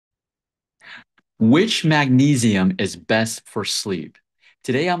Which magnesium is best for sleep?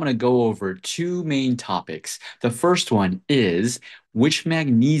 Today, I'm going to go over two main topics. The first one is which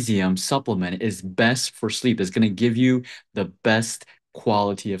magnesium supplement is best for sleep, is going to give you the best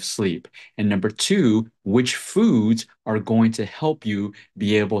quality of sleep. And number two, which foods are going to help you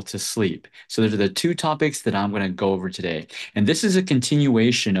be able to sleep. So, those are the two topics that I'm going to go over today. And this is a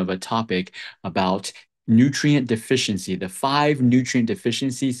continuation of a topic about nutrient deficiency, the five nutrient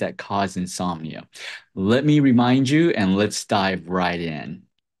deficiencies that cause insomnia. Let me remind you, and let's dive right in.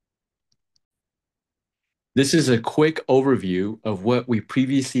 This is a quick overview of what we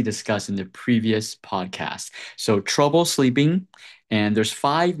previously discussed in the previous podcast. So, trouble sleeping, and there's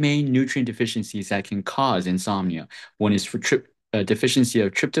five main nutrient deficiencies that can cause insomnia. One is for deficiency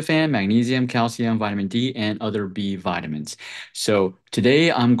of tryptophan, magnesium, calcium, vitamin D, and other B vitamins. So,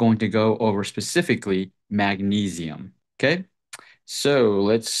 today I'm going to go over specifically magnesium. Okay, so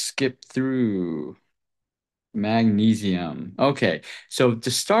let's skip through. Magnesium. Okay, so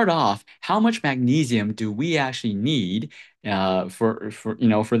to start off, how much magnesium do we actually need for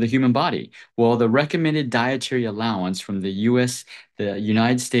the human body? Well, the recommended dietary allowance from the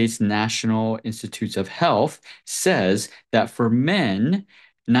United States National Institutes of Health says that for men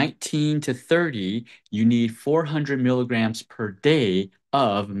 19 to 30, you need 400 milligrams per day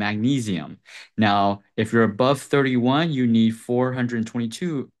of magnesium. Now, if you're above 31, you need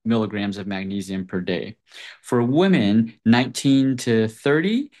 422 milligrams of magnesium per day. For women 19 to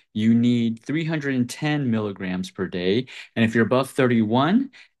 30, you need 310 milligrams per day. And if you're above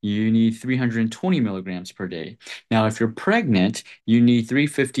 31, you need 320 milligrams per day. Now, if you're pregnant, you need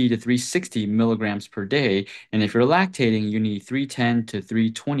 350 to 360 milligrams per day. And if you're lactating, you need 310 to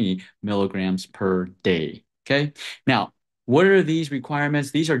 320 milligrams per day. Okay. Now, what are these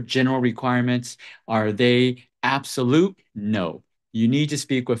requirements? These are general requirements. Are they absolute? No. You need to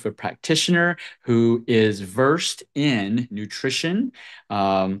speak with a practitioner who is versed in nutrition.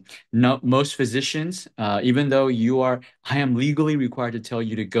 No, most physicians, even though I am legally required to tell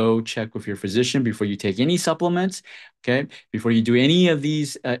you to go check with your physician before you take any supplements, okay? Before you do any of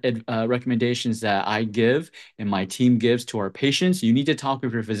these recommendations that I give and my team gives to our patients, you need to talk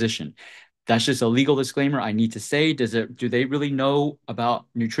with your physician. That's just a legal disclaimer I need to say. Do they really know about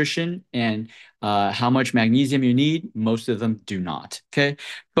nutrition and how much magnesium you need? Most of them do not. Okay.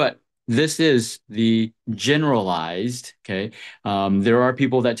 But this is the generalized. Okay. There are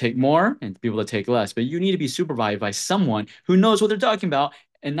people that take more and people that take less, but you need to be supervised by someone who knows what they're talking about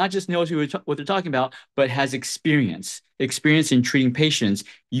and not just knows what they're talking about, but has experience in treating patients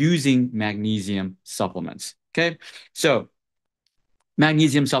using magnesium supplements. Okay. So,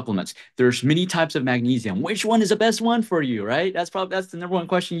 magnesium supplements. There's many types of magnesium. Which one is the best one for you, right? That's the number one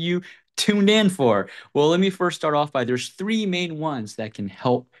question you tuned in for. Well, let me first start off by there's three main ones that can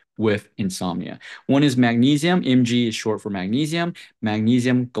help with insomnia. One is magnesium. Mg is short for magnesium.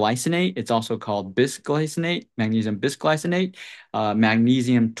 Magnesium glycinate. It's also called bisglycinate, magnesium bisglycinate.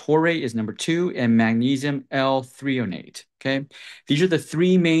 Magnesium taurate is number two, and magnesium L-threonate. Okay. These are the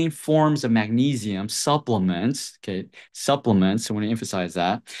three main forms of magnesium supplements. Okay, supplements, I want to emphasize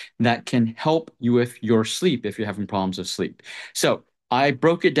that can help you with your sleep if you're having problems with sleep. So I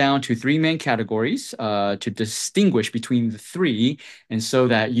broke it down to three main categories to distinguish between the three, and so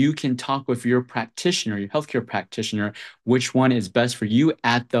that you can talk with your practitioner, your healthcare practitioner, which one is best for you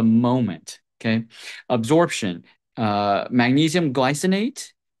at the moment. Okay, absorption, magnesium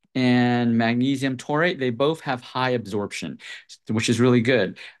glycinate and magnesium taurate, they both have high absorption, which is really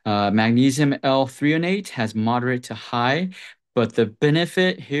good. Magnesium L-threonate has moderate to high, but the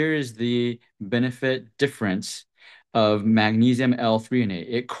benefit here is the benefit difference of magnesium L-threonate.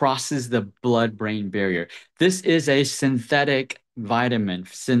 It crosses the blood-brain barrier. This is a synthetic vitamin,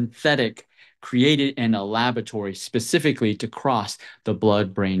 synthetic created in a laboratory specifically to cross the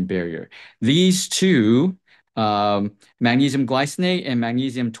blood-brain barrier. These two, magnesium glycinate and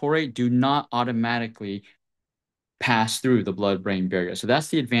magnesium taurate, do not automatically pass through the blood-brain barrier. So that's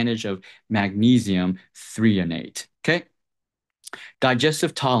the advantage of magnesium threonate. Okay.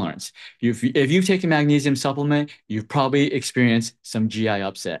 Digestive tolerance. If you've taken magnesium supplement, you've probably experienced some GI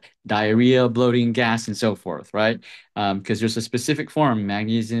upset, diarrhea, bloating, gas, and so forth, right? Because there's a specific form,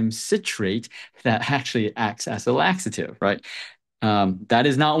 magnesium citrate, that actually acts as a laxative, right? That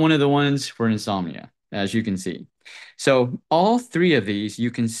is not one of the ones for insomnia, as you can see. So all three of these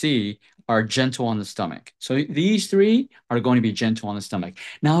you can see are gentle on the stomach. So these three are going to be gentle on the stomach.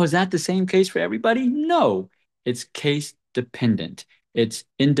 Now, is that the same case for everybody? No, it's case dependent. It's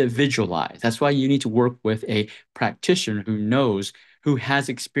individualized. That's why you need to work with a practitioner who knows, who has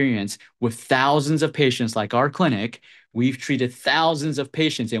experience with thousands of patients like our clinic We've treated thousands of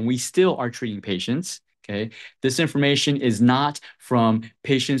patients and we still are treating patients. Okay. This information is not from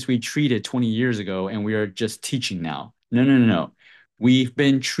patients we treated 20 years ago and we are just teaching now. No, no, no, no. We've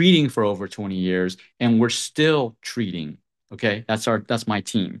been treating for over 20 years and we're still treating. Okay. That's my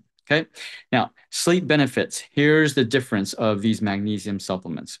team. Okay. Now, sleep benefits. Here's the difference of these magnesium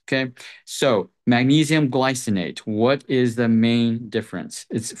supplements. Okay. So, magnesium glycinate, what is the main difference?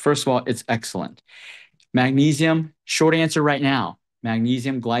 It's first of all, it's excellent. Magnesium, short answer right now.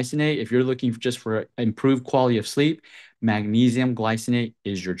 Magnesium glycinate, if you're looking just for improved quality of sleep, magnesium glycinate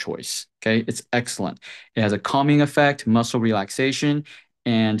is your choice. Okay, it's excellent. It has a calming effect, muscle relaxation,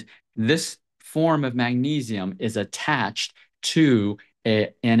 and this form of magnesium is attached to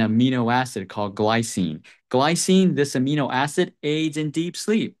an amino acid called glycine. Glycine, this amino acid, aids in deep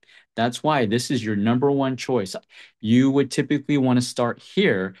sleep. That's why this is your number one choice. You would typically want to start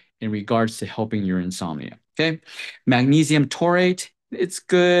here in regards to helping your insomnia. Okay. Magnesium taurate, it's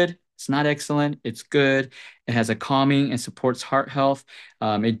good. It's not excellent. It's good. It has a calming and supports heart health.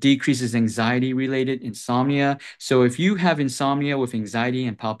 It decreases anxiety related insomnia. So if you have insomnia with anxiety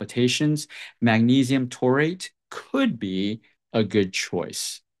and palpitations, magnesium taurate could be a good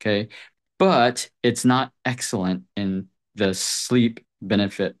choice. Okay. But it's not excellent in the sleep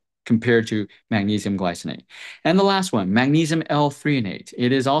benefit compared to magnesium glycinate. And the last one, magnesium L-threonate.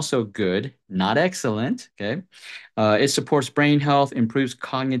 It is also good, not excellent. Okay. It supports brain health, improves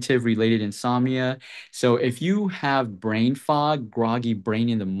cognitive related insomnia. So if you have brain fog, groggy brain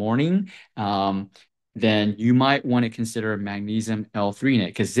in the morning, then you might want to consider magnesium L-threonate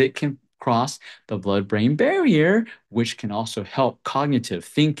because it can cross the blood-brain barrier, which can also help cognitive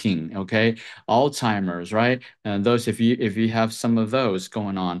thinking, okay? Alzheimer's, right? And those if you have some of those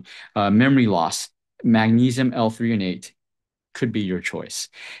going on, memory loss, magnesium L-threonate could be your choice.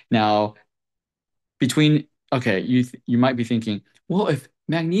 Now, between okay, you might be thinking, well, if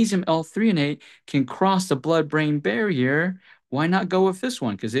magnesium L-threonate can cross the blood-brain barrier, why not go with this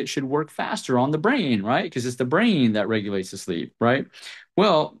one? Because it should work faster on the brain, right? Because it's the brain that regulates the sleep, right?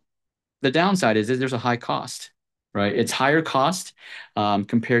 Well, the downside is that there's a high cost, right? It's higher cost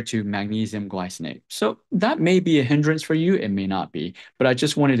compared to magnesium glycinate. So that may be a hindrance for you. It may not be, but I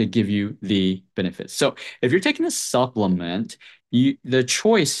just wanted to give you the benefits. So if you're taking a supplement, the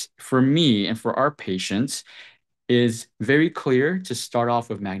choice for me and for our patients is very clear to start off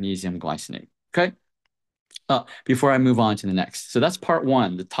with magnesium glycinate. Okay. Before I move on to the next. So that's part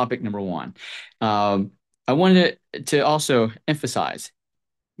one, the topic number one. I wanted to also emphasize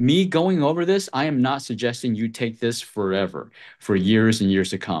me going over this, I am not suggesting you take this forever, for years and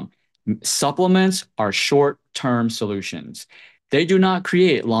years to come. Supplements are short-term solutions. They do not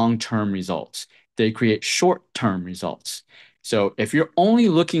create long-term results. They create short-term results. So if you're only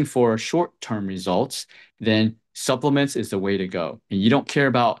looking for short-term results, then supplements is the way to go. And you don't care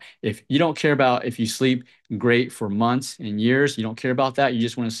about if you sleep great for months and years, you don't care about that. You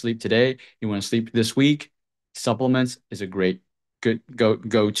just want to sleep today, you want to sleep this week. Supplements is a great good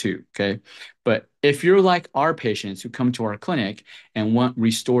go to. Okay. But if you're like our patients who come to our clinic and want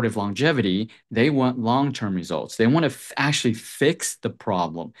restorative longevity, they want long-term results. They want to actually fix the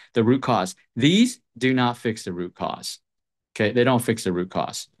problem, the root cause. These do not fix the root cause. Okay. They don't fix the root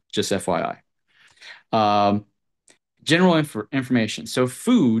cause, just FYI. Um, information. So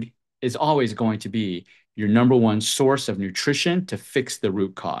food is always going to be your number one source of nutrition to fix the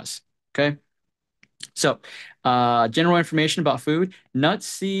root cause. Okay. So, general information about food. Nuts,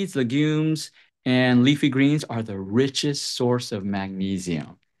 seeds, legumes, and leafy greens are the richest source of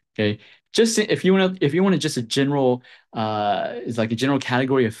magnesium. Okay. Just if you want to just a general, it's like a general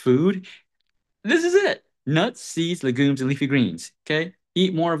category of food, this is it. Nuts, seeds, legumes, and leafy greens. Okay.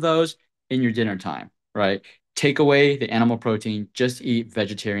 Eat more of those in your dinner time, right? Take away the animal protein. Just eat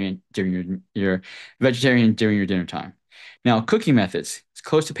vegetarian during your vegetarian during your dinner time. Now, cooking methods. It's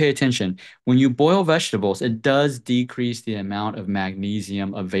close to pay attention. When you boil vegetables, it does decrease the amount of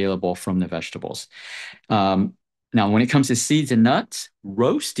magnesium available from the vegetables. Um, Now, when it comes to seeds and nuts,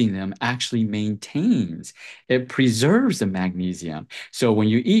 roasting them actually maintains, it preserves the magnesium. So when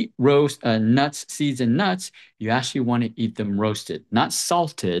you eat roast nuts, seeds, and nuts, you actually want to eat them roasted, not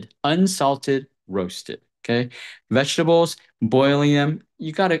salted, unsalted, roasted. Okay. Vegetables, boiling them,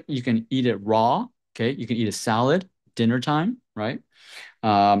 you can eat it raw. Okay. You can eat a salad, dinner time, right?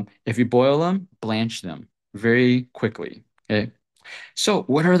 If you boil them, blanch them very quickly. Okay. So,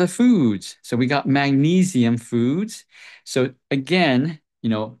 what are the foods? So, we got magnesium foods. So, again,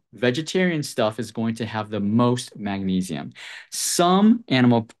 vegetarian stuff is going to have the most magnesium. Some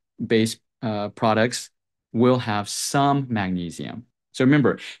animal-based products will have some magnesium. So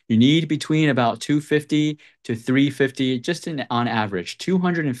remember, you need between about 250 to 350, just on average,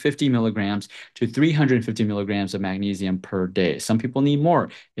 250 milligrams to 350 milligrams of magnesium per day. Some people need more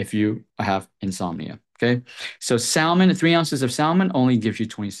if you have insomnia. Okay. So salmon, 3 ounces of salmon only gives you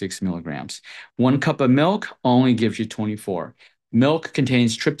 26 milligrams. 1 cup of milk only gives you 24. Milk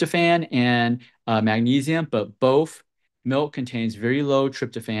contains tryptophan and magnesium, but both milk contains very low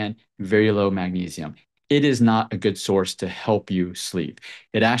tryptophan, very low magnesium. It is not a good source to help you sleep.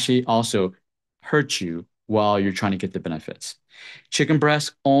 It actually also hurts you while you're trying to get the benefits. Chicken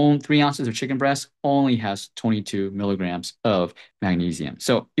breast, 3 ounces of chicken breast only has 22 milligrams of magnesium.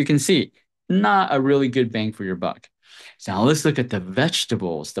 So you can see, not a really good bang for your buck. So now let's look at the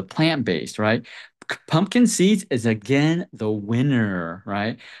vegetables, the plant-based, right? Pumpkin seeds is again the winner,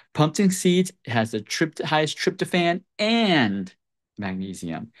 right? Pumpkin seeds has the highest tryptophan and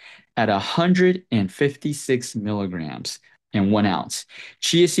magnesium at 156 milligrams in 1 ounce.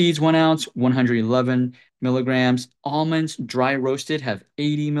 Chia seeds, 1 ounce, 111 milligrams. Almonds, dry roasted, have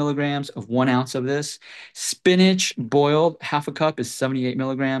 80 milligrams of 1 ounce of this. Spinach, boiled, half a cup is 78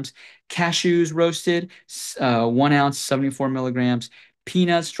 milligrams. Cashews, roasted, 1 ounce, 74 milligrams.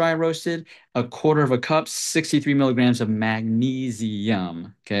 Peanuts, dry roasted, a quarter of a cup, 63 milligrams of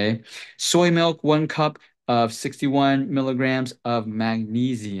magnesium. Okay. Soy milk, 1 cup of 61 milligrams of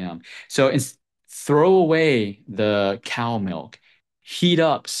magnesium. So throw away the cow milk, heat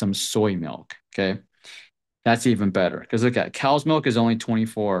up some soy milk. Okay. That's even better because look at cow's milk is only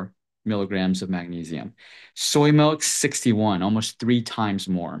 24 milligrams of magnesium. Soy milk, 61, almost 3 times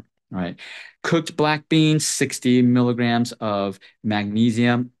more, right? Cooked black beans, 60 milligrams of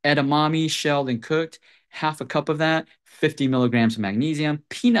magnesium. Edamame, shelled and cooked, half a cup of that, 50 milligrams of magnesium.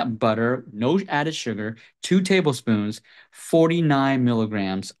 Peanut butter, no added sugar, 2 tablespoons, 49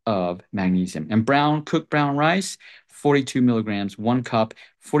 milligrams of magnesium. And cooked brown rice, 42 milligrams, 1 cup,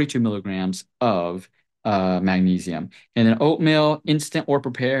 42 milligrams of magnesium. And then oatmeal, instant or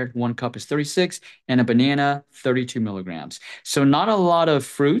prepared, 1 cup is 36, and a banana, 32 milligrams. So not a lot of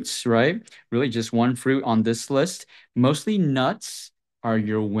fruits, right? Really just one fruit on this list. Mostly nuts are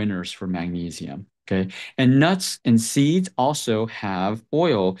your winners for magnesium. Okay. And nuts and seeds also have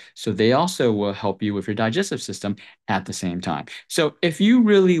oil. So they also will help you with your digestive system at the same time. So if you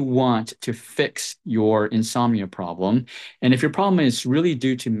really want to fix your insomnia problem, and if your problem is really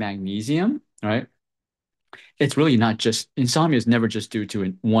due to magnesium, right? It's really not just insomnia is never just due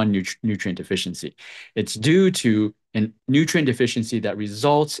to one nutrient deficiency. It's due to a nutrient deficiency that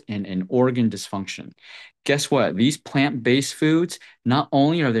results in an organ dysfunction. Guess what? These plant-based foods, not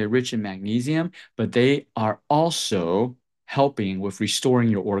only are they rich in magnesium, but they are also helping with restoring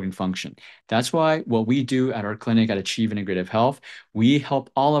your organ function. That's why what we do at our clinic at Achieve Integrative Health, we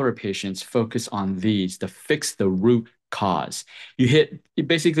help all of our patients focus on these to fix the root cause.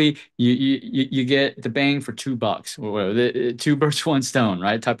 Basically you get the bang for $2 or whatever, two birds one stone,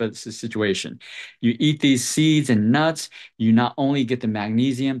 right? Type of situation. You eat these seeds and nuts, you not only get the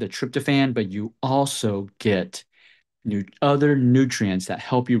magnesium, the tryptophan, but you also get other nutrients that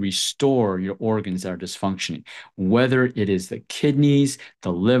help you restore your organs that are dysfunctioning, whether it is the kidneys,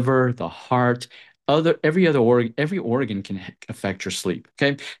 the liver, the heart, every organ can affect your sleep.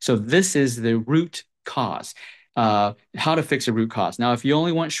 Okay. So this is the root cause. How to fix a root cause. Now, if you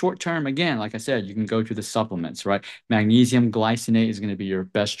only want short term, again, like I said, you can go to the supplements, right? Magnesium glycinate is going to be your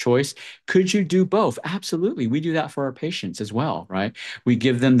best choice. Could you do both? Absolutely. We do that for our patients as well, right? We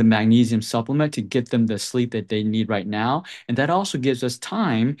give them the magnesium supplement to get them the sleep that they need right now. And that also gives us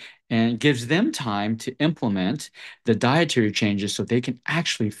time and gives them time to implement the dietary changes so they can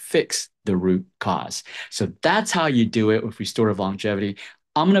actually fix the root cause. So that's how you do it with restorative longevity.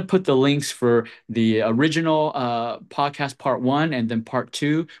 I'm going to put the links for the original podcast part one and then part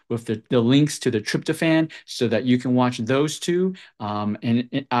two with the links to the tryptophan so that you can watch those two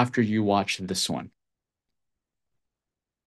and after you watch this one.